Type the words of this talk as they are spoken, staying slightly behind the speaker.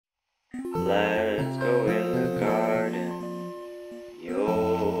Let's go in the garden.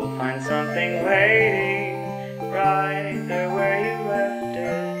 You'll find something waiting right there where you left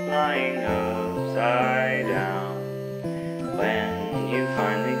it, lying upside down. When you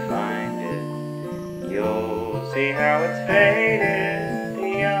finally find it, you'll see how it's faded.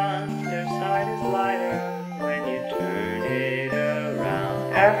 The underside is lighter when you turn it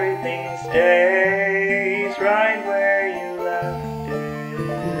around. Everything stays right where you left it.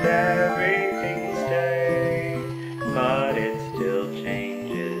 Everything stays, but it still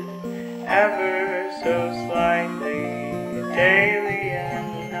changes ever so slightly, daily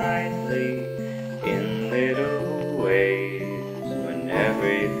and nightly, in little ways when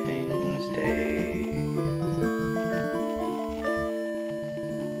everything stays.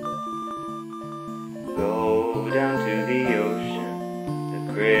 Go down to the ocean, the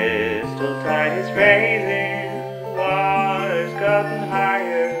crystal tide is raising, water's gotten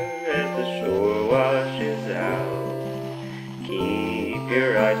higher as the shore washes out. Keep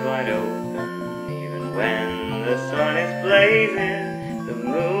your eyes wide open, even when the sun is blazing. The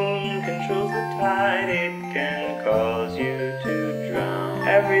moon controls the tide, it can cause you to drown.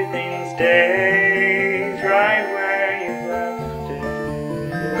 Everything stays right where you left it.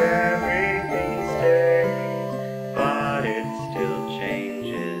 Everything stays, but it still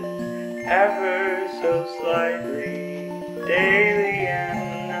changes ever so slightly, daily and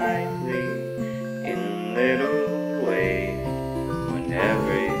nightly, in little ways when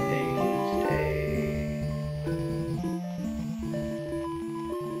everything stays.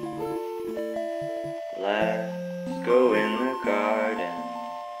 Let's go in the garden.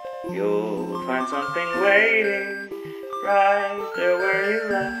 You'll find something waiting right there where you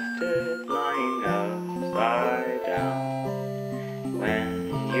left it, lying upside down. When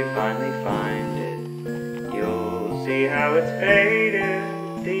you finally find it, you'll see how it's faded.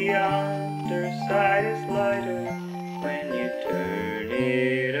 The underside is